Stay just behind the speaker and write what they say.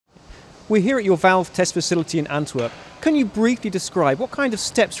We're here at your valve test facility in Antwerp. Can you briefly describe what kind of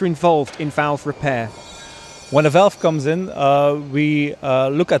steps are involved in valve repair? When a valve comes in, we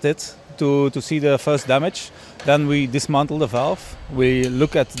look at it to see the first damage. Then we dismantle the valve. We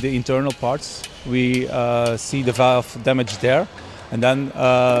look at the internal parts. We see the valve damage there. And then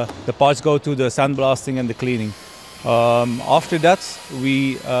the parts go to the sandblasting and the cleaning. After that,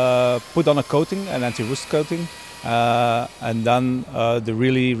 we put on a coating, an anti-rust coating. And then the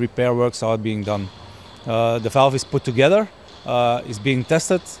really repair works are being done. The valve is put together, is being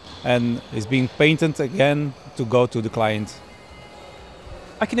tested, and is being painted again to go to the client.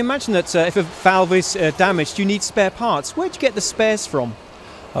 I can imagine that if a valve is damaged, you need spare parts. Where do you get the spares from?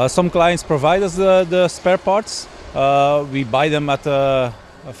 Some clients provide us the spare parts. We buy them at a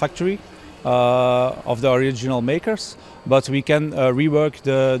factory of the original makers, but we can rework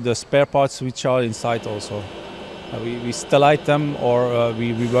the spare parts which are inside also. We stellite them or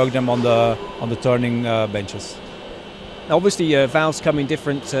we rework them on the turning benches. Obviously, valves come in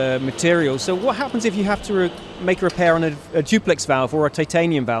different materials. So what happens if you have to make a repair on a duplex valve or a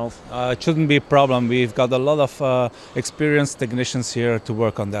titanium valve? It shouldn't be a problem. We've got a lot of experienced technicians here to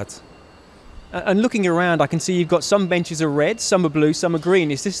work on that. And looking around, I can see you've got some benches are red, some are blue, some are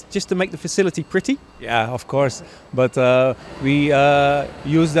green. Is this just to make the facility pretty? Yeah, of course. But we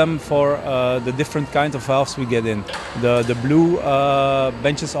use them for the different kinds of valves we get in. The blue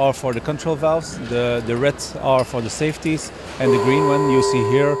benches are for the control valves, the red are for the safeties, and the green one you see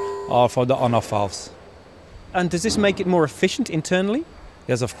here are for the on-off valves. And does this make it more efficient internally?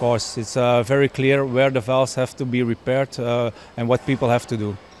 Yes, of course. It's very clear where the valves have to be repaired and what people have to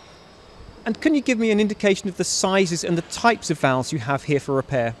do. And can you give me an indication of the sizes and the types of valves you have here for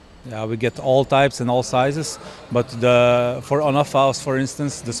repair? Yeah, we get all types and all sizes, but for on-off valves, for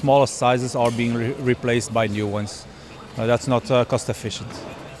instance, the smallest sizes are being replaced by new ones. That's not cost efficient.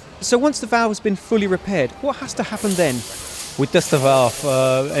 So once the valve has been fully repaired, what has to happen then? We test the valve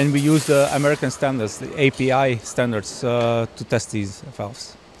and we use the American standards, the API standards, to test these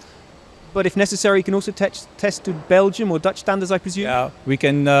valves. But if necessary, you can also test to Belgium or Dutch standards, I presume? Yeah, we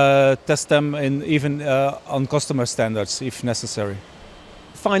can test them even on customer standards if necessary.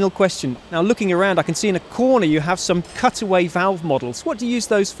 Final question. Now looking around, I can see in a corner you have some cutaway valve models. What do you use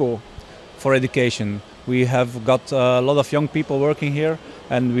those for? For education. We have got a lot of young people working here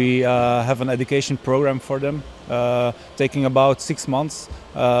and we have an education program for them, taking about 6 months,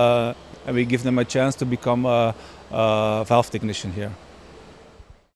 and we give them a chance to become a valve technician here.